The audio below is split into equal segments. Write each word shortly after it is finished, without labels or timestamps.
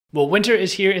Well, winter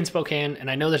is here in Spokane,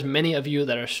 and I know there's many of you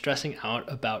that are stressing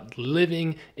out about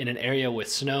living in an area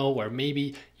with snow where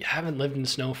maybe you haven't lived in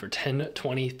snow for 10,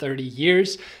 20, 30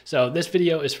 years. So this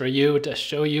video is for you to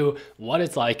show you what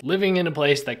it's like living in a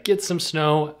place that gets some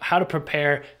snow, how to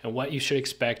prepare, and what you should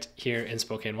expect here in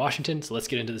Spokane, Washington. So let's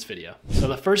get into this video. So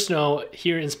the first snow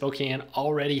here in Spokane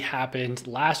already happened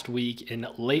last week in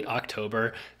late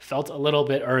October. Felt a little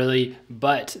bit early,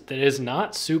 but that is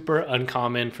not super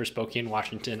uncommon for Spokane,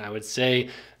 Washington. I would say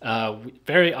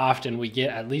very often we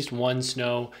get at least one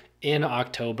snow in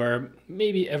October,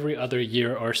 maybe every other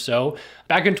year or so.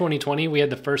 Back in 2020, we had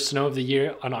the first snow of the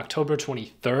year on October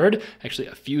 23rd, actually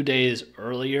a few days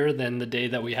earlier than the day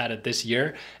that we had it this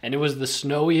year. And it was the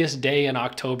snowiest day in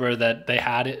October that they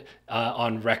had it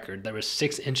on record. There was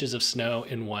 6 inches of snow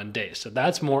in one day. So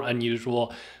that's more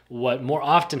unusual. What more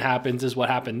often happens is what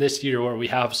happened this year, where we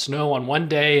have snow on one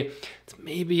day, it's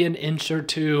maybe an inch or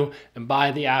two, and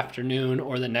by the afternoon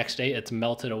or the next day, it's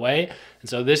melted away. And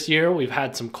so this year, we've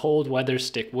had some cold weather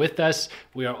stick with us.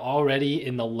 We are already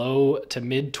in the low to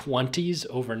mid 20s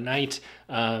overnight.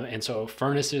 And so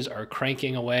furnaces are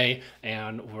cranking away,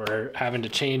 and we're having to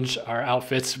change our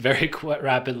outfits very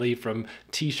rapidly from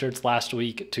t-shirts last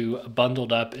week to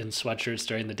bundled up in sweatshirts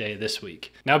during the day this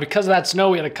week. Now, because of that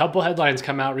snow, we had a couple headlines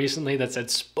come out recently that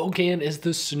said Spokane is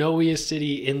the snowiest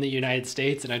city in the United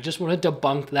States. And I just want to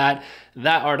debunk that.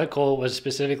 That article was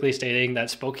specifically stating that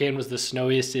Spokane was the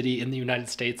snowiest city in the United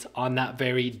States on that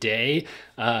very day,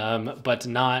 but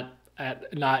not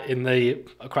in the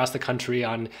across the country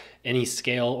on any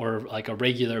scale or like a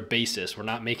regular basis. We're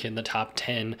not making the top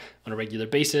 10 on a regular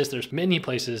basis. There's many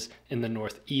places in the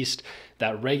Northeast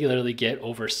that regularly get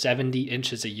over 70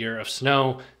 inches a year of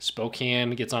snow.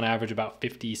 Spokane gets on average about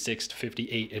 56 to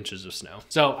 58 inches of snow.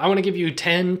 So I want to give you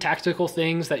 10 tactical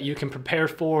things that you can prepare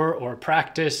for or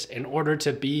practice in order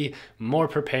to be more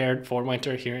prepared for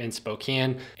winter here in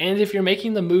Spokane. And if you're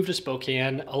making the move to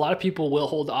Spokane, a lot of people will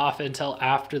hold off until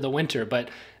after the winter, but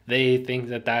they think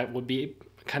that that would be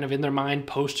kind of in their mind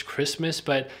post-Christmas,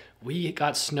 but we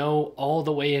got snow all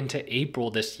the way into April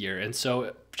this year. And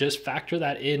so just factor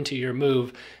that into your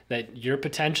move, that you're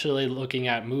potentially looking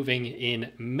at moving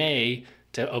in May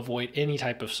to avoid any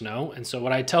type of snow. And so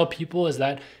what I tell people is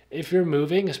that if you're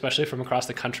moving, especially from across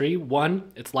the country,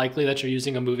 one, it's likely that you're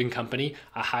using a moving company.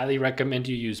 I highly recommend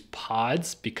you use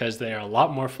pods because they are a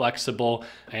lot more flexible,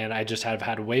 and I just have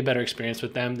had way better experience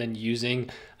with them than using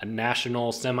a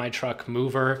national semi-truck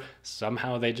mover.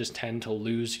 Somehow they just tend to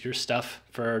lose your stuff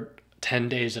for 10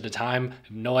 days at a time. I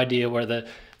have no idea where the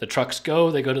trucks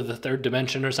go. They go to the third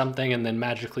dimension or something and then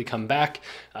magically come back.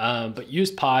 But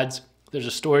use pods. There's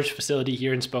a storage facility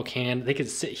here in Spokane. They could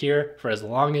sit here for as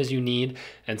long as you need.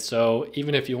 And so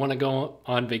even if you want to go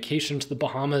on vacation to the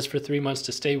Bahamas for 3 months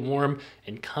to stay warm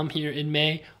and come here in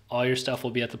May, all your stuff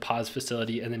will be at the pods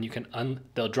facility, and then you can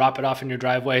they'll drop it off in your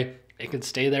driveway. It can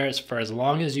stay there for as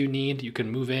long as you need. You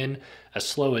can move in as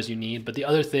slow as you need. But the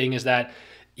other thing is that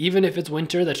even if it's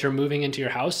winter that you're moving into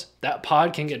your house, that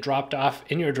pod can get dropped off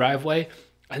in your driveway,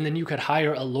 and then you could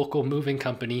hire a local moving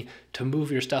company to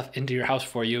move your stuff into your house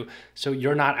for you. So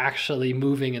you're not actually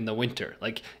moving in the winter.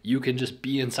 Like, you can just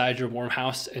be inside your warm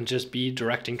house and just be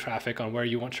directing traffic on where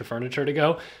you want your furniture to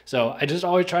go. So I just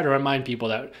always try to remind people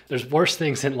that there's worse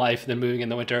things in life than moving in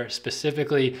the winter,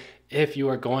 specifically if you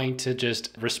are going to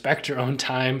just respect your own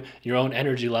time, your own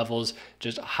energy levels.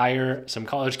 Just hire some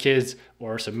college kids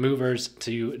or some movers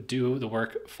to do the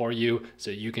work for you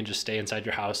so you can just stay inside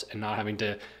your house and not having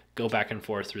to go back and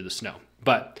forth through the snow.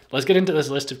 But let's get into this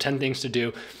list of 10 things to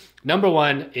do. Number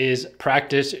one is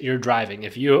practice your driving.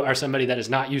 If you are somebody that is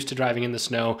not used to driving in the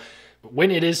snow,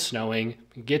 when it is snowing,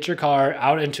 get your car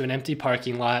out into an empty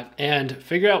parking lot and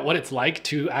figure out what it's like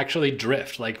to actually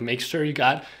drift. Like, make sure you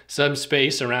got some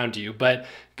space around you, but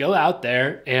go out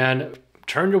there and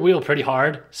turn your wheel pretty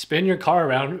hard, spin your car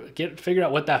around, figure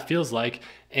out what that feels like,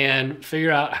 and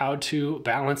figure out how to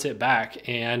balance it back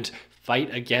and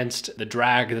fight against the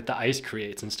drag that the ice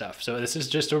creates and stuff. So this is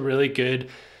just a really good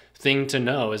thing to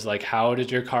know, is like, how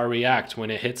did your car react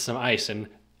when it hits some ice, and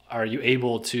are you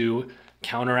able to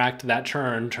counteract that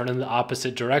turn in the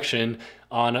opposite direction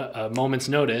on a moment's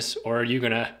notice, or are you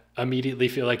gonna immediately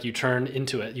feel like you turn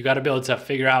into it? You got to be able to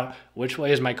figure out, which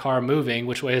way is my car moving,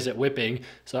 which way is it whipping,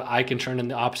 so I can turn in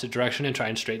the opposite direction and try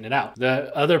and straighten it out.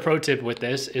 The other pro tip with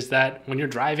this is that when you're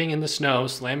driving in the snow,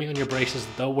 slamming on your brakes is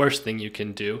the worst thing you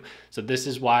can do. So this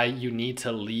is why you need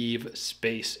to leave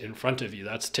space in front of you.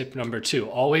 That's tip number 2.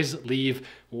 Always leave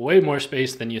way more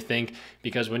space than you think,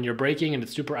 because when you're braking and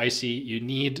it's super icy, you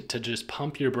need to just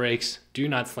pump your brakes. Do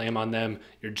not slam on them.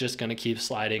 You're just going to keep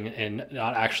sliding and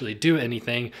not actually do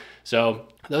anything. So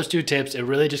those 2 tips, it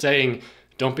really just saying,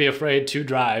 don't be afraid to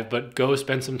drive, but go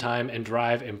spend some time and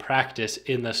drive and practice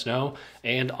in the snow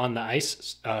and on the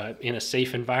ice in a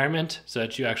safe environment so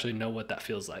that you actually know what that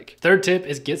feels like. Third tip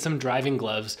is get some driving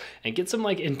gloves and get some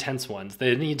like intense ones.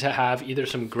 They need to have either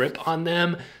some grip on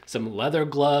them, some leather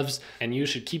gloves, and you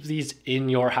should keep these in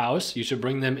your house. You should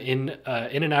bring them in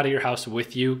and out of your house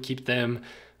with you. Keep them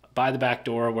by the back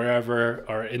door, wherever,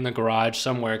 or in the garage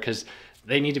somewhere, because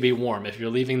they need to be warm. If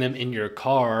you're leaving them in your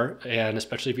car, and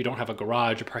especially if you don't have a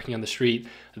garage or parking on the street,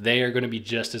 they are going to be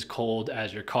just as cold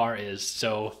as your car is.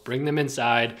 So bring them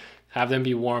inside, have them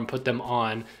be warm, put them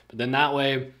on. But then that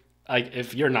way, like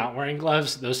if you're not wearing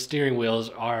gloves, those steering wheels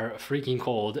are freaking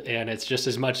cold, and it's just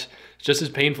as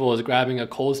painful as grabbing a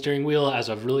cold steering wheel as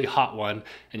a really hot one,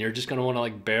 and you're just going to want to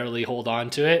like barely hold on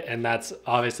to it, and that's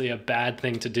obviously a bad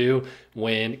thing to do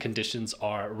when conditions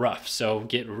are rough. So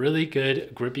get really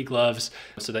good grippy gloves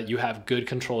so that you have good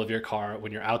control of your car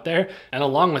when you're out there. And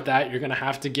along with that, you're going to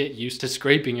have to get used to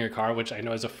scraping your car, which I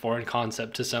know is a foreign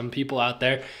concept to some people out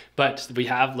there, but we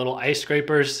have little ice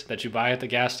scrapers that you buy at the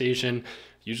gas station.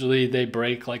 Usually they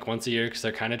break like once a year because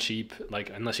they're kind of cheap, like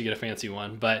unless you get a fancy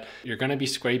one, but you're going to be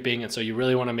scraping. And so you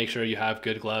really want to make sure you have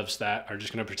good gloves that are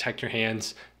just going to protect your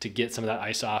hands to get some of that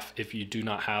ice off if you do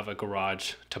not have a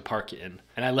garage to park in.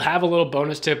 And I have a little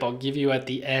bonus tip I'll give you at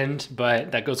the end,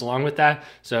 but that goes along with that.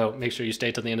 So make sure you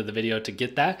stay till the end of the video to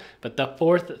get that. But the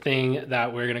fourth thing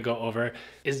that we're going to go over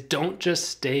is don't just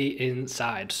stay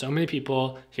inside. So many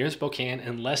people here in Spokane,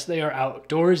 unless they are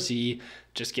outdoorsy,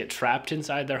 just get trapped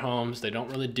inside their homes. They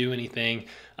don't really do anything.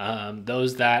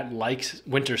 Those that like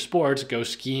winter sports go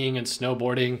skiing and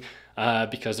snowboarding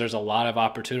because there's a lot of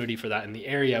opportunity for that in the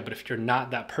area. But if you're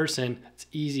not that person, it's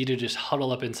easy to just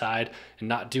huddle up inside and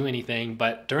not do anything.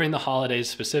 But during the holidays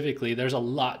specifically, there's a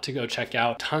lot to go check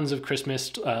out. Tons of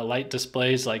Christmas light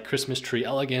displays like Christmas Tree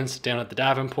Elegance down at the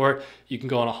Davenport. You can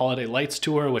go on a holiday lights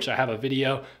tour, which I have a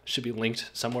video, should be linked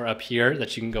somewhere up here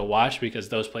that you can go watch, because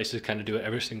those places kind of do it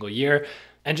every single year.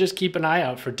 And just keep an eye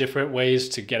out for different ways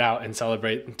to get out and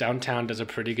celebrate. Downtown does a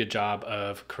pretty good job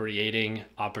of creating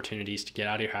opportunities to get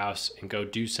out of your house and go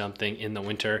do something in the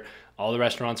winter. All the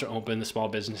restaurants are open, the small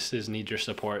businesses need your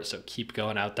support, so keep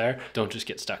going out there. Don't just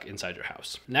get stuck inside your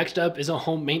house. Next up is a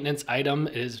home maintenance item,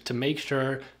 is to make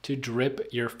sure to drip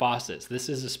your faucets. This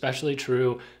is especially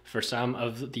true for some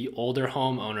of the older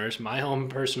homeowners. My home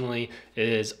personally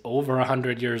is over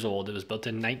 100 years old. It was built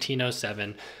in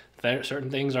 1907. Certain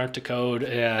things aren't to code,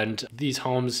 and these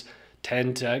homes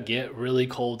tend to get really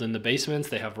cold in the basements.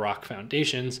 They have rock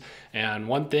foundations. And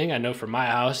one thing I know from my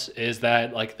house is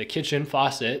that like the kitchen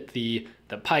faucet, the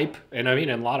pipe, and I mean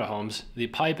in a lot of homes, the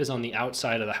pipe is on the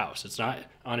outside of the house. It's not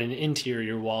on an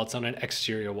interior wall, it's on an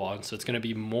exterior wall. And so it's going to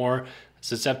be more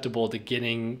susceptible to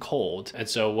getting cold. And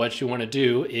so what you want to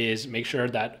do is make sure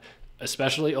that,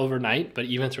 especially overnight, but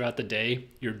even throughout the day,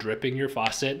 you're dripping your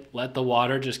faucet. Let the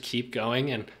water just keep going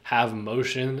and have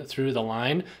motion through the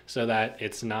line so that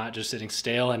it's not just sitting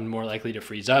stale and more likely to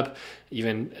freeze up.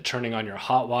 Even turning on your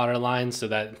hot water line so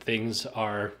that things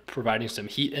are providing some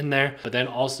heat in there. But then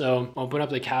also open up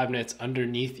the cabinets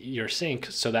underneath your sink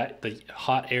so that the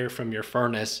hot air from your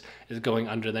furnace is going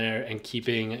under there and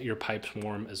keeping your pipes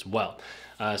warm as well.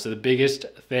 So the biggest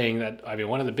thing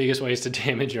one of the biggest ways to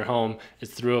damage your home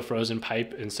is through a frozen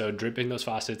pipe. And so dripping those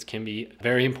faucets can be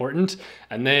very important.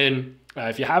 And then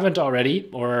if you haven't already,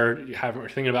 or you haven't,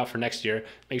 thinking about for next year,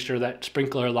 make sure that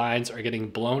sprinkler lines are getting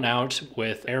blown out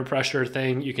with air pressure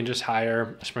thing. You can just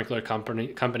hire a sprinkler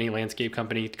company, landscape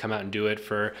company to come out and do it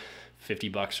for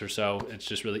 $50 or so. It's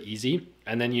just really easy.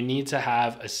 And then you need to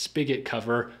have a spigot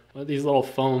cover, these little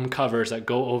foam covers that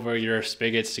go over your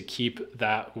spigots to keep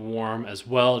that warm as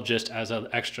well, just as an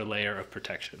extra layer of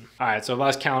protection. All right, so I've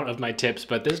lost count of my tips,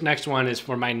 but this next one is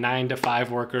for my 9 to 5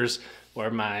 workers, or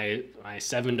my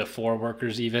 7 to 4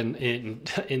 workers even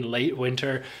in late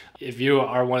winter. If you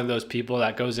are one of those people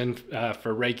that goes in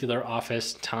for regular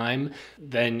office time,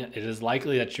 then it is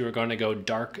likely that you are going to go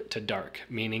dark to dark,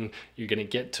 meaning you're going to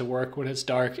get to work when it's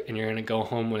dark and you're going to go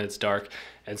home when it's dark.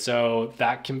 And so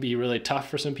that can be really tough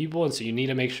for some people. And so you need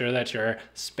to make sure that you're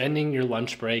spending your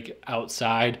lunch break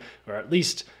outside, or at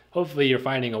least hopefully you're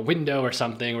finding a window or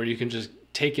something where you can just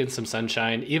take in some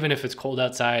sunshine. Even if it's cold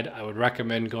outside, I would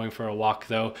recommend going for a walk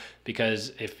though,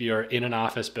 because if you're in an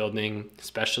office building,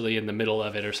 especially in the middle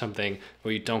of it or something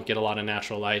where you don't get a lot of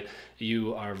natural light,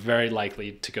 you are very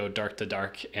likely to go dark to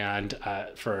dark. And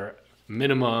for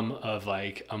minimum of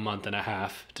like a month and a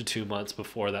half to 2 months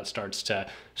before that starts to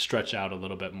stretch out a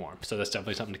little bit more. So that's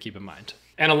definitely something to keep in mind.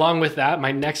 And along with that,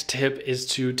 my next tip is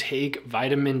to take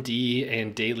vitamin D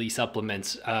and daily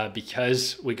supplements.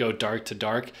 Because we go dark to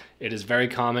dark, it is very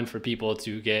common for people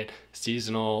to get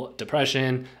seasonal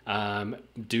depression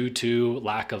due to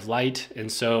lack of light.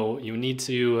 And so you need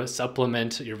to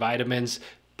supplement your vitamins,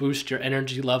 boost your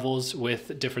energy levels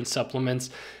with different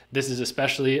supplements. This is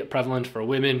especially prevalent for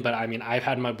women, but I mean, I've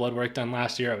had my blood work done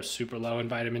last year. I was super low in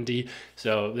vitamin D.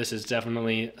 So this is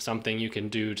definitely something you can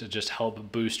do to just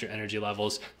help boost your energy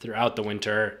levels throughout the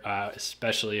winter,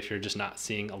 especially if you're just not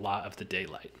seeing a lot of the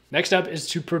daylight. Next up is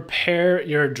to prepare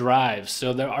your drives.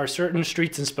 So there are certain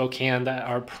streets in Spokane that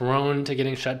are prone to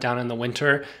getting shut down in the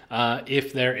winter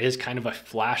if there is kind of a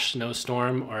flash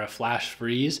snowstorm or a flash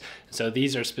freeze. So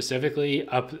these are specifically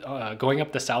up going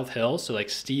up the South Hill, so like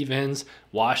Stevens,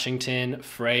 Washington,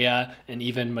 Freya, and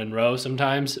even Monroe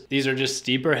sometimes. These are just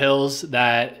steeper hills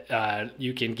that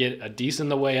you can get a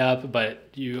decent way up, but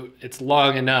it's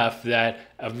long enough that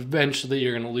eventually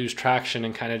you're going to lose traction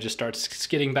and kind of just start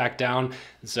skidding back down.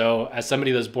 And so as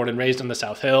somebody that's born and raised on the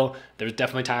South Hill, there's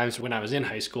definitely times when I was in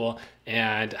high school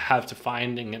and have to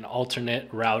finding an alternate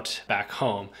route back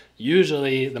home.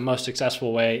 Usually the most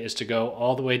successful way is to go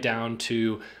all the way down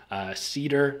to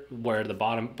Cedar, where the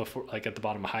bottom, before like at the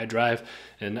bottom of High Drive,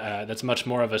 and that's much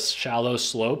more of a shallow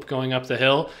slope going up the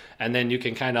hill, and then you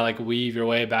can kind of like weave your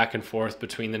way back and forth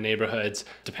between the neighborhoods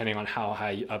depending on how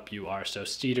high up you are. So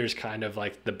Cedar's kind of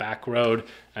like the back road,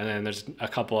 and then there's a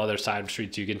couple other side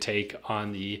streets you can take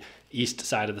on the east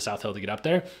side of the South Hill to get up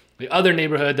there. The other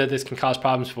neighborhood that this can cause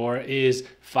problems for is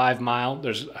 5 Mile.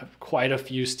 There's quite a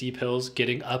few steep hills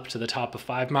getting up to the top of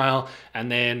 5 Mile.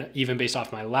 And then even based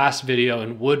off my last video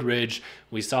in Woodridge,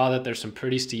 we saw that there's some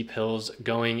pretty steep hills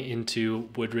going into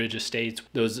Woodridge Estates,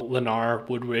 those Lennar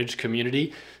Woodridge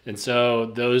community. And so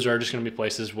those are just going to be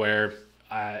places where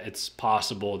it's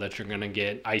possible that you're going to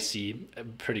get icy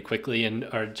pretty quickly, and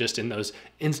are just in those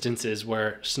instances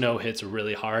where snow hits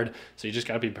really hard. So you just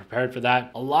got to be prepared for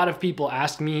that. A lot of people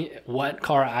ask me what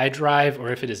car I drive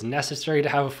or if it is necessary to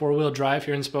have a 4-wheel drive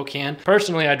here in Spokane.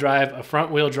 Personally, I drive a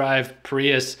front-wheel drive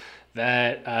Prius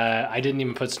that I didn't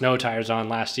even put snow tires on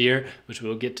last year, which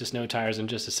we'll get to snow tires in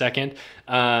just a second.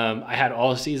 I had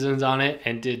all seasons on it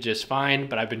and did just fine,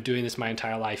 but I've been doing this my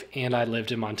entire life, and I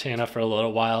lived in Montana for a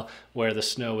little while where the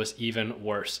snow was even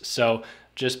worse. So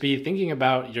just be thinking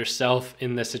about yourself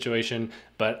in this situation,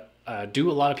 but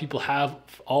do a lot of people have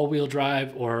all-wheel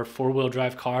drive or 4-wheel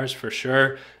drive cars? For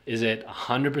sure. Is it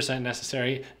 100%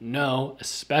 necessary? No,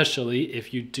 especially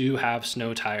if you do have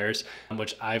snow tires,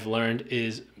 which I've learned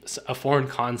is a foreign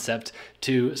concept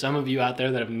to some of you out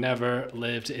there that have never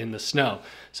lived in the snow.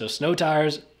 So snow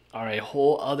tires are a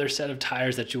whole other set of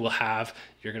tires that you will have.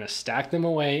 You're going to stack them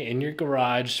away in your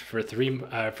garage for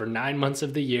 9 months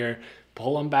of the year,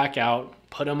 pull them back out,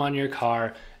 put them on your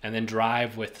car, and then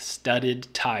drive with studded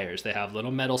tires. They have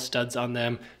little metal studs on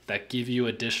them that give you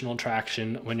additional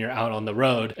traction when you're out on the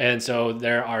road. And so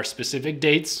there are specific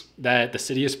dates that the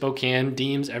city of Spokane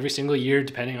deems every single year,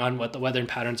 depending on what the weather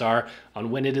patterns are, on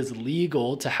when it is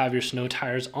legal to have your snow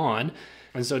tires on.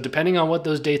 And so depending on what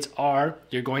those dates are,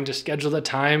 you're going to schedule the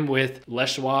time with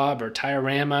Les Schwab or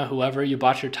Tire-Rama, whoever you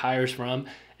bought your tires from,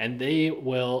 and they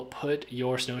will put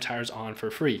your snow tires on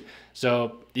for free.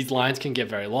 So these lines can get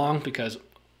very long because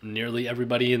nearly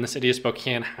everybody in the city of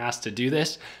Spokane has to do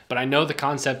this. But I know the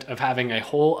concept of having a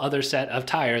whole other set of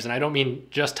tires, and I don't mean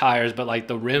just tires, but like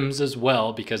the rims as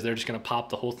well, because they're just gonna pop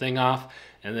the whole thing off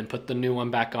and then put the new one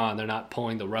back on. They're not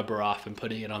pulling the rubber off and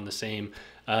putting it on the same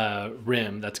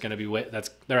rim. That's going to be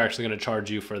they're actually going to charge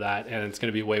you for that, and it's going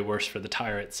to be way worse for the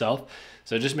tire itself.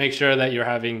 So just make sure that you're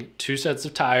having 2 sets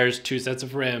of tires, 2 sets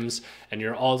of rims, and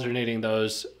you're alternating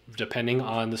those depending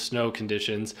on the snow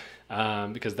conditions,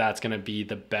 because that's going to be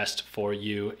the best for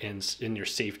you in your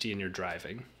safety in your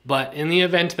driving. But in the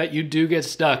event that you do get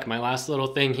stuck, my last little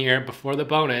thing here before the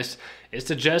bonus is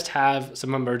to just have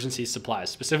some emergency supplies.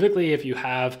 Specifically, if you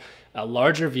have a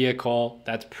larger vehicle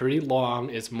that's pretty long,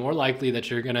 it's more likely that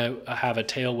you're gonna have a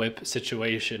tail whip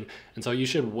situation. And so you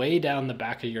should weigh down the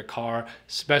back of your car,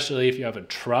 especially if you have a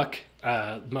truck.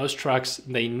 Most trucks,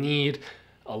 they need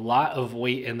a lot of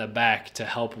weight in the back to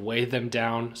help weigh them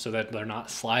down so that they're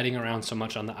not sliding around so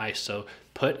much on the ice. So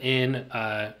put in,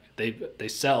 they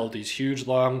sell these huge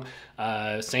long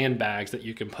sandbags that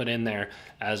you can put in there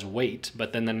as weight.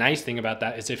 But then the nice thing about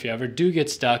that is if you ever do get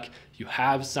stuck, you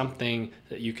have something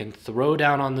that you can throw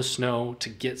down on the snow to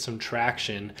get some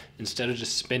traction instead of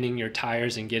just spinning your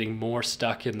tires and getting more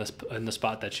stuck in the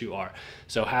spot that you are.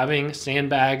 So having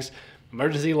sandbags,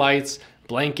 emergency lights,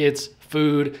 blankets,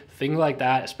 food, things like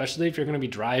that, especially if you're going to be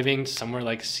driving somewhere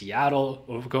like Seattle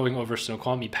or going over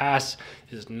Snoqualmie Pass.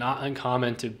 It is not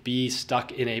uncommon to be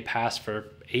stuck in a pass for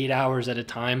 8 hours at a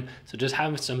time. So just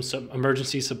have some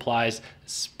emergency supplies,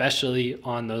 especially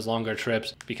on those longer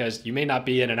trips, because you may not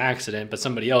be in an accident, but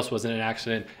somebody else was in an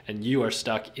accident and you are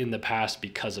stuck in the pass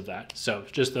because of that. So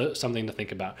just something to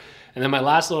think about. And then my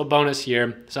last little bonus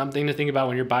here, something to think about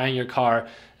when you're buying your car,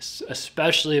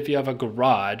 especially if you have a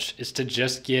garage, is to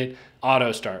just get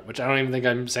auto start, which I don't even think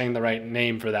I'm saying the right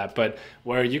name for that, but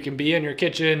where you can be in your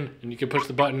kitchen and you can push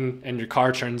the button and your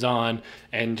car turns on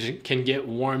and can get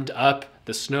warmed up.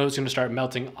 The snow's gonna start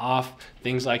melting off,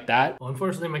 things like that. Well,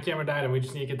 unfortunately my camera died and we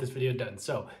just need to get this video done.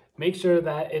 So make sure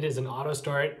that it is an auto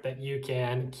start, that you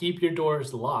can keep your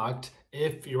doors locked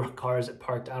if your car is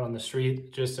parked out on the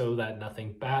street, just so that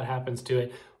nothing bad happens to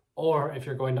it. Or if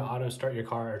you're going to auto start your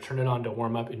car or turn it on to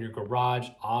warm up in your garage,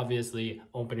 obviously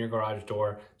open your garage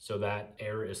door so that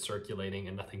air is circulating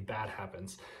and nothing bad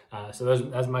happens. So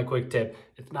that's my quick tip.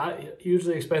 It's not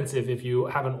hugely expensive if you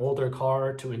have an older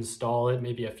car to install it,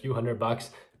 maybe a few $100,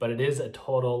 but it is a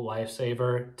total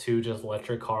lifesaver to just let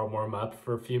your car warm up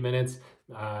for a few minutes,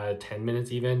 10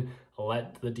 minutes even.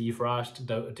 Let the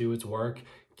defrost do its work.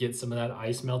 Get some of that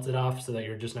ice melted off so that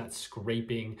you're just not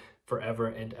scraping forever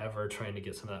and ever trying to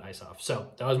get some of that ice off.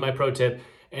 So that was my pro tip.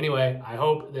 Anyway, I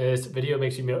hope this video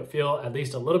makes you feel at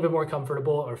least a little bit more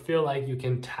comfortable or feel like you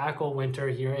can tackle winter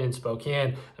here in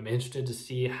Spokane. I'm interested to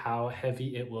see how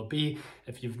heavy it will be.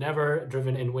 If you've never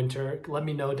driven in winter, let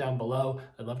me know down below.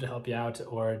 I'd love to help you out,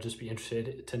 or just be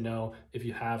interested to know if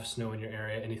you have snow in your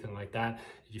area, anything like that.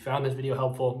 If you found this video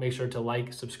helpful, make sure to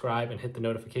like, subscribe, and hit the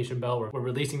notification bell. We're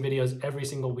releasing videos every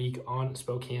single week on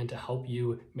Spokane to help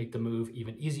you make the move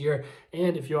even easier.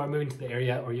 And if you are moving to the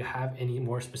area or you have any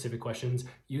more specific questions,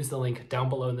 use the link down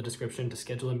below in the description to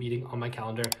schedule a meeting on my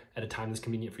calendar at a time that's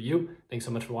convenient for you. Thanks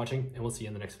so much for watching, and we'll see you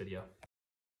in the next video.